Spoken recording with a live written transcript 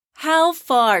How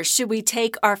far should we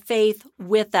take our faith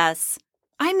with us?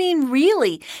 I mean,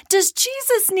 really, does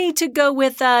Jesus need to go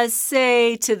with us,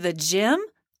 say, to the gym?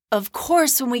 Of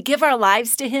course, when we give our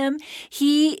lives to Him,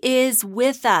 He is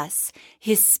with us.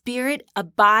 His Spirit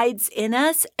abides in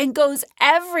us and goes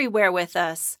everywhere with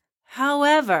us.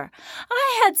 However,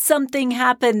 I had something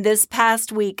happen this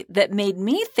past week that made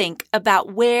me think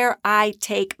about where I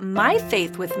take my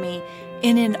faith with me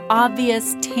in an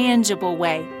obvious, tangible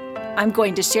way. I'm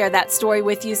going to share that story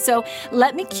with you, so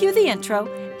let me cue the intro,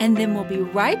 and then we'll be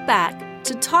right back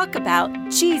to talk about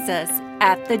Jesus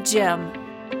at the gym.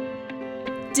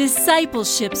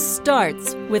 Discipleship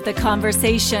starts with a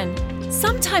conversation.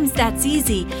 Sometimes that's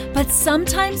easy, but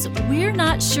sometimes we're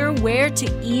not sure where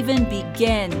to even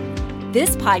begin.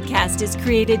 This podcast is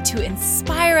created to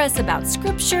inspire us about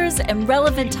scriptures and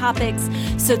relevant topics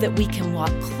so that we can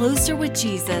walk closer with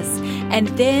Jesus and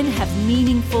then have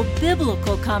meaningful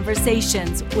biblical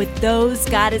conversations with those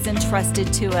God has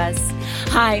entrusted to us.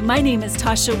 Hi, my name is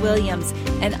Tasha Williams,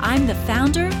 and I'm the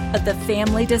founder of the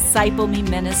Family Disciple Me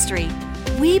Ministry.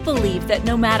 We believe that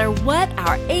no matter what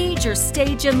our age or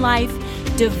stage in life,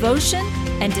 devotion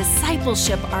and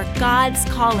discipleship are God's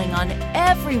calling on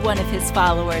every one of His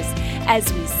followers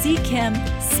as we seek Him,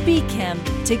 speak Him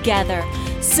together.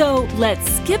 So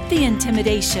let's skip the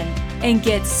intimidation and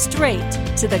get straight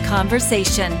to the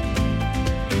conversation.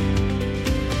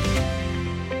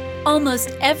 Almost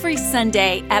every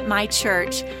Sunday at my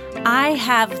church, I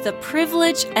have the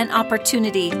privilege and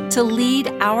opportunity to lead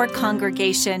our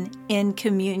congregation in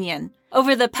communion.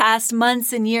 Over the past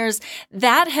months and years,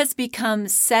 that has become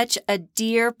such a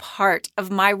dear part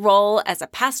of my role as a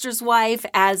pastor's wife,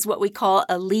 as what we call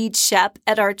a lead shep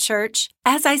at our church.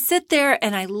 As I sit there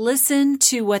and I listen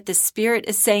to what the Spirit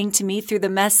is saying to me through the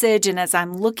message, and as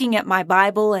I'm looking at my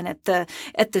Bible and at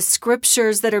the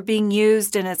scriptures that are being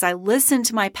used, and as I listen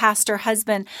to my pastor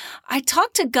husband, I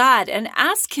talk to God and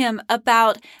ask Him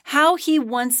about how He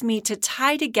wants me to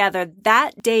tie together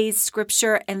that day's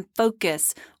scripture and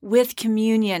focus with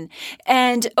communion.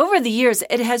 And over the years,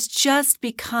 it has just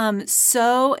become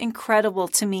so incredible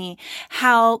to me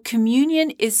how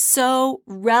communion is so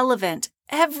relevant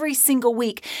every single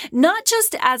week, not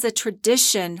just as a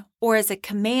tradition or as a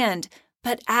command,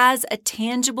 but as a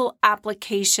tangible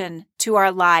application to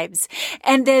our lives.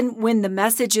 And then when the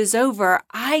message is over,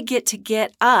 I get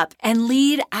up and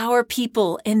lead our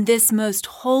people in this most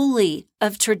holy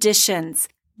of traditions.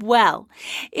 Well,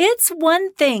 it's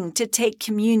one thing to take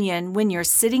communion when you're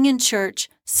sitting in church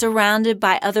surrounded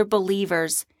by other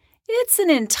believers. It's an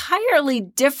entirely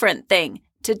different thing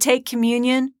to take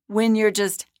communion when you're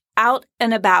just out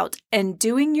and about and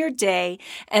doing your day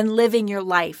and living your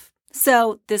life.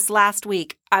 So this last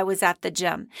week, I was at the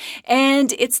gym,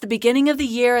 and it's the beginning of the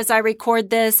year as I record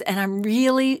this, and I'm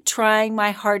really trying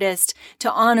my hardest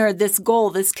to honor this goal,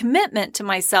 this commitment to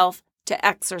myself to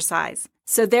exercise.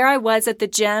 So there I was at the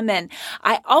gym, and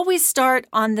I always start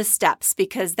on the steps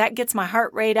because that gets my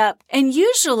heart rate up. And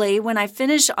usually when I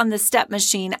finish on the step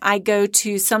machine, I go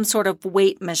to some sort of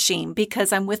weight machine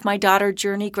because I'm with my daughter,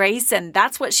 Journey Grace, and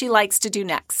that's what she likes to do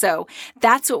next. So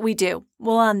that's what we do.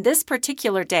 Well, on this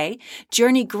particular day,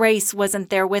 Journey Grace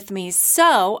wasn't there with me,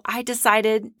 so I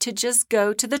decided to just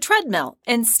go to the treadmill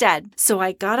instead. So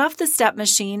I got off the step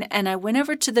machine and I went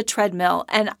over to the treadmill,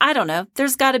 and I don't know,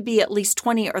 there's got to be at least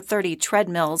 20 or 30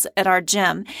 treadmills at our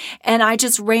gym, and I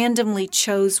just randomly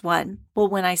chose one. Well,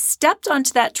 when I stepped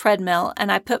onto that treadmill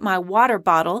and I put my water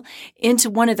bottle into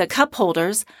one of the cup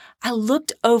holders, I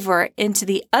looked over into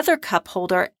the other cup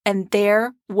holder, and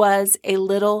there was a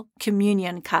little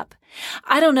communion cup.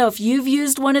 I don't know if you've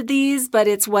used one of these, but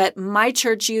it's what my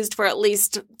church used for at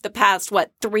least the past,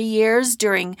 3 years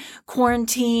during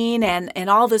quarantine and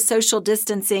all the social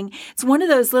distancing. It's one of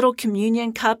those little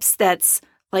communion cups that's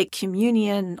like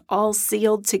communion all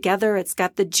sealed together. It's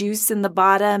got the juice in the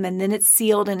bottom, and then it's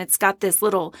sealed, and it's got this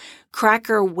little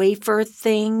cracker wafer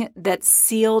thing that's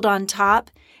sealed on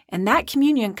top. And that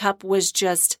communion cup was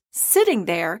just sitting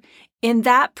there in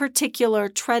that particular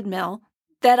treadmill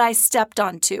that I stepped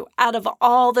onto out of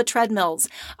all the treadmills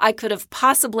I could have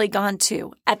possibly gone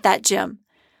to at that gym.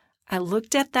 I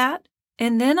looked at that,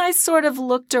 and then I sort of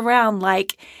looked around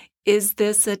like, is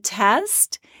this a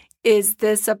test? Is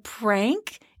this a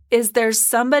prank? Is there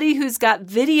somebody who's got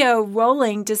video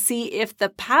rolling to see if the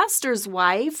pastor's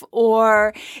wife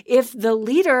or if the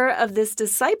leader of this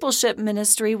discipleship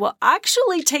ministry will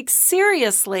actually take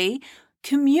seriously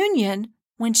communion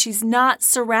when she's not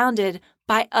surrounded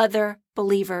by other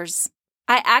believers?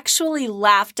 I actually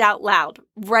laughed out loud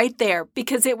right there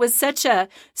because it was such a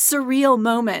surreal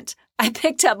moment. I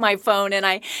picked up my phone and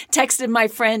I texted my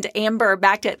friend Amber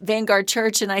back at Vanguard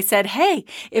Church and I said, hey,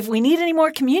 if we need any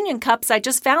more communion cups, I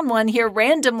just found one here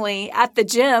randomly at the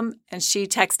gym. And she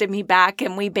texted me back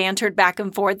and we bantered back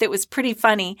and forth. It was pretty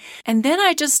funny. And then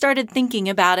I just started thinking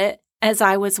about it as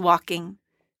I was walking.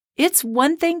 It's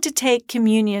one thing to take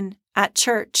communion at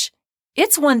church.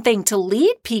 It's one thing to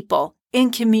lead people in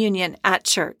communion at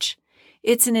church.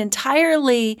 It's an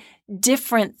entirely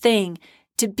different thing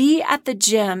to be at the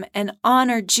gym and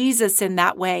honor Jesus in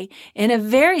that way, in a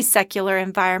very secular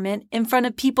environment, in front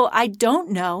of people I don't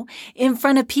know, in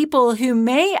front of people who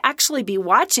may actually be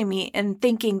watching me and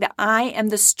thinking that I am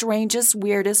the strangest,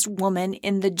 weirdest woman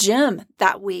in the gym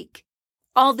that week.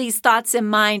 All these thoughts in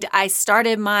mind, I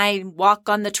started my walk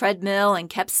on the treadmill and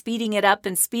kept speeding it up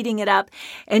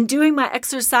and doing my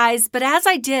exercise. But as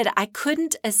I did, I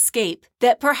couldn't escape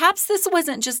that perhaps this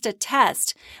wasn't just a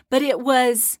test, but it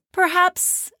was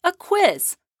perhaps a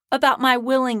quiz about my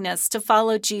willingness to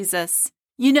follow Jesus.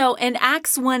 You know, in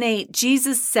Acts 1:8,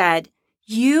 Jesus said,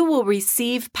 "You will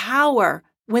receive power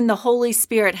when the Holy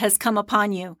Spirit has come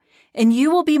upon you, and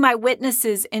you will be my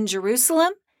witnesses in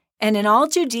Jerusalem and in all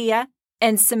Judea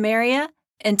and Samaria,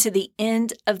 and to the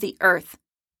end of the earth."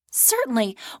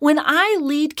 Certainly, when I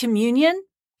lead communion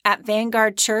at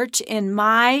Vanguard Church in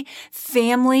my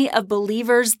family of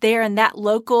believers there in that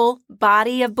local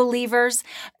body of believers,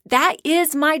 that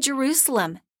is my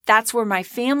Jerusalem. That's where my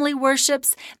family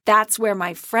worships. That's where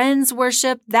my friends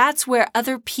worship. That's where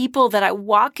other people that I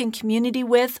walk in community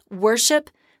with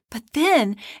worship. But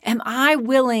then, am I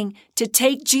willing to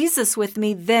take Jesus with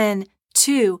me then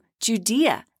to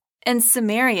Judea and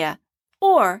Samaria,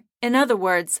 or, in other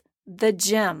words, the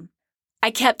gym? I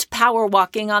kept power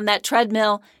walking on that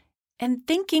treadmill and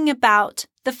thinking about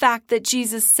the fact that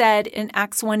Jesus said in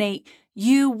Acts 1:8,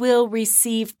 "You will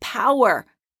receive power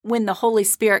when the Holy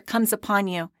Spirit comes upon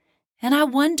you." And I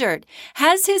wondered,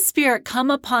 has His Spirit come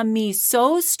upon me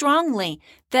so strongly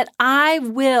that I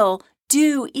will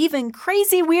do even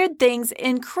crazy weird things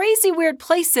in crazy weird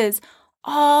places,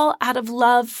 all out of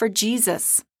love for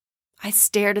Jesus? I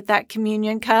stared at that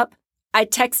communion cup. I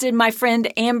texted my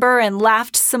friend Amber and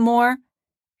laughed some more.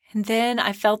 And then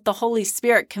I felt the Holy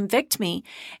Spirit convict me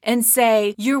and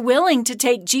say, you're willing to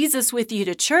take Jesus with you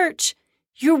to church.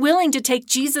 You're willing to take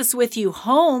Jesus with you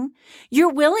home.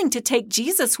 You're willing to take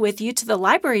Jesus with you to the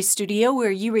library studio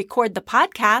where you record the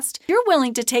podcast. You're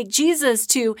willing to take Jesus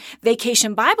to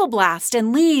Vacation Bible Blast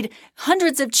and lead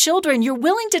hundreds of children. You're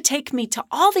willing to take me to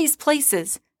all these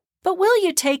places. But will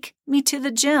you take me to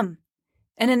the gym?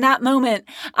 And in that moment,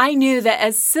 I knew that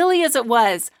as silly as it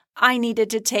was, I needed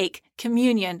to take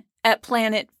communion at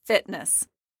Planet Fitness.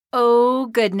 Oh,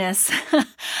 goodness.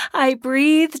 I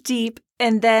breathed deep,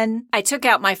 and then I took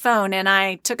out my phone and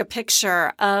I took a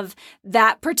picture of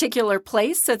that particular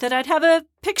place so that I'd have a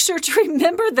picture to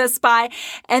remember this by.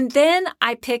 And then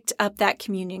I picked up that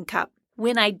communion cup.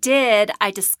 When I did, I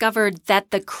discovered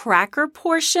that the cracker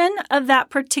portion of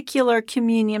that particular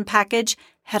communion package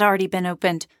had already been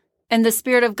opened. And the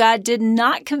Spirit of God did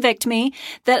not convict me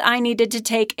that I needed to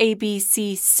take a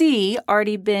BCC,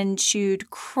 already been chewed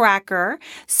cracker.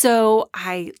 So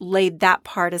I laid that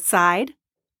part aside.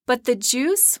 But the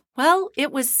juice, well,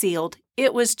 it was sealed.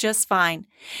 It was just fine.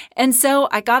 And so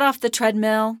I got off the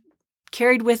treadmill,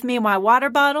 carried with me my water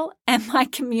bottle and my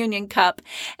communion cup,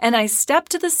 and I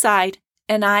stepped to the side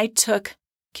and I took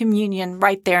communion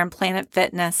right there in Planet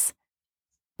Fitness.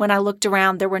 When I looked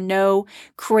around, there were no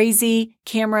crazy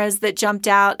cameras that jumped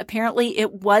out. Apparently,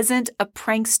 it wasn't a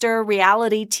prankster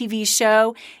reality TV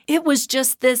show. It was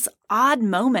just this odd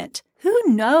moment. Who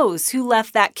knows who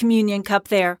left that communion cup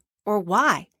there or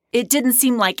why? It didn't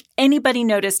seem like anybody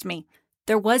noticed me.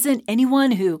 There wasn't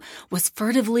anyone who was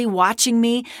furtively watching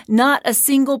me. Not a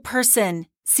single person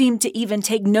seemed to even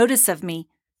take notice of me.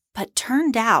 But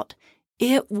turned out,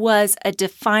 it was a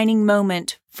defining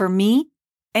moment for me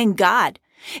and God.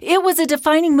 It was a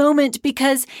defining moment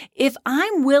because if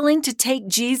I'm willing to take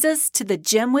Jesus to the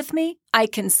gym with me, I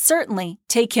can certainly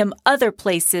take him other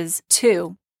places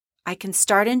too. I can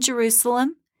start in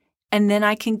Jerusalem, and then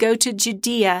I can go to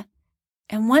Judea.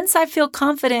 And once I feel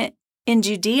confident in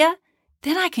Judea,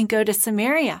 then I can go to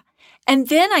Samaria. And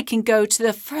then I can go to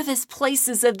the furthest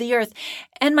places of the earth.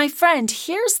 And my friend,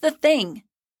 here's the thing.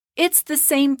 It's the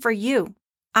same for you.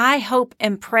 I hope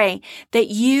and pray that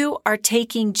you are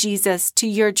taking Jesus to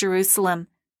your Jerusalem.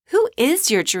 Who is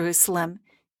your Jerusalem?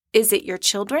 Is it your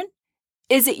children?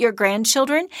 Is it your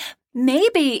grandchildren?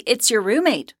 Maybe it's your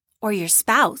roommate or your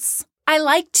spouse. I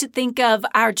like to think of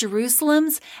our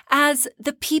Jerusalems as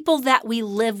the people that we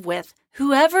live with,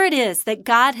 whoever it is that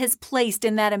God has placed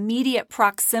in that immediate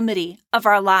proximity of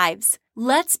our lives,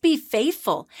 let's be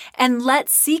faithful and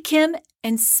let's seek him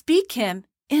and speak him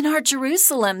in our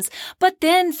Jerusalems. But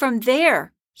then from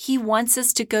there, he wants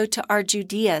us to go to our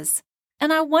Judeas.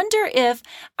 And I wonder if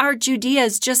our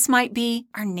Judeas just might be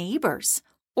our neighbors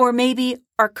or maybe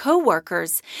our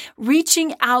coworkers,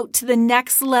 reaching out to the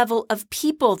next level of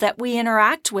people that we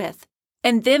interact with.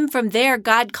 And then from there,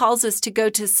 God calls us to go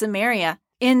to Samaria.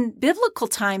 In biblical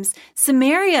times,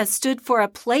 Samaria stood for a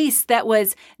place that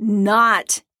was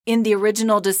not in the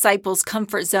original disciples'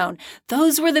 comfort zone.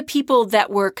 Those were the people that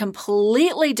were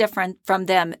completely different from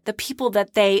them, the people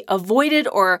that they avoided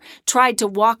or tried to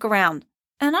walk around.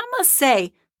 And I must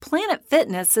say, Planet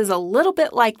Fitness is a little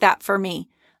bit like that for me.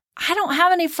 I don't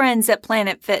have any friends at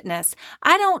Planet Fitness.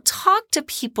 I don't talk to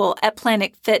people at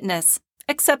Planet Fitness,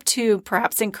 except to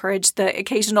perhaps encourage the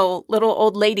occasional little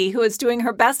old lady who is doing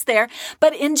her best there.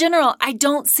 But in general, I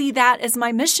don't see that as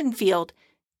my mission field.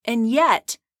 And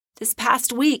yet, this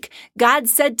past week, God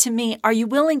said to me, are you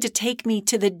willing to take me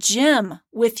to the gym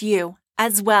with you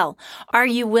as well? Are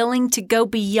you willing to go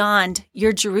beyond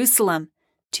your Jerusalem,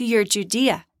 to your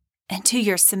Judea, and to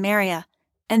your Samaria,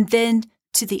 and then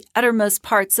to the uttermost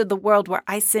parts of the world where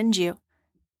I send you?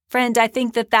 Friend, I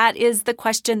think that is the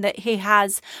question that he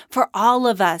has for all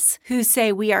of us who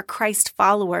say we are Christ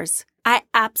followers. I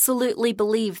absolutely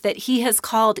believe that he has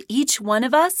called each one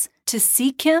of us to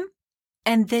seek him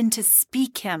and then to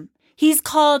speak him. He's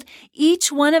called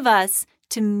each one of us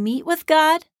to meet with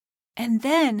God and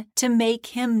then to make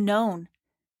him known.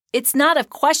 It's not a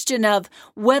question of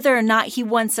whether or not he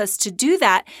wants us to do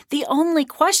that. The only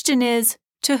question is,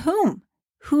 to whom?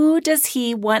 Who does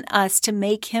he want us to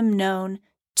make him known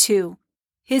to?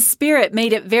 His Spirit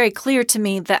made it very clear to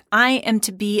me that I am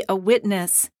to be a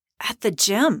witness at the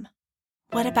gym.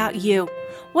 What about you?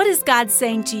 What is God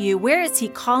saying to you? Where is he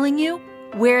calling you?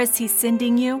 Where is he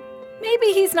sending you? Maybe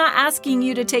he's not asking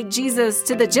you to take Jesus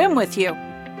to the gym with you,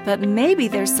 but maybe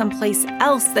there's someplace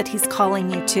else that he's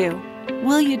calling you to.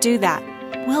 Will you do that?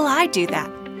 Will I do that?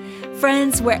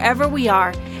 Friends, wherever we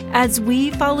are, as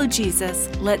we follow Jesus,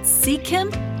 let's seek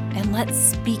him and let's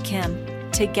speak him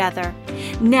together.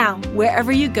 Now,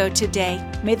 wherever you go today,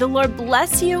 may the Lord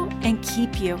bless you and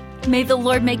keep you. May the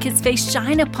Lord make his face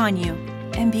shine upon you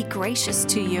and be gracious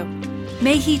to you.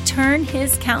 May he turn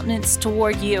his countenance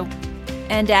toward you.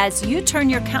 And as you turn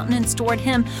your countenance toward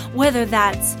him, whether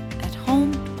that's at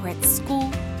home or at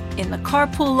school, in the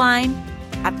carpool line,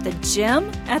 at the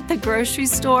gym, at the grocery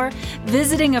store,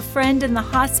 visiting a friend in the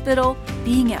hospital,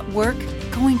 being at work,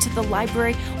 going to the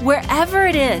library, wherever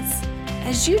it is,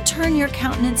 as you turn your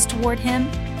countenance toward him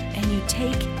and you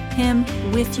take him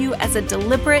with you as a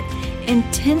deliberate,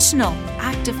 intentional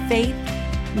act of faith,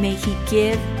 may he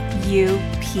give you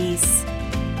peace.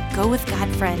 Go with God,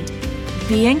 friend.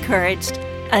 Be encouraged.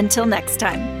 Until next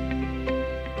time.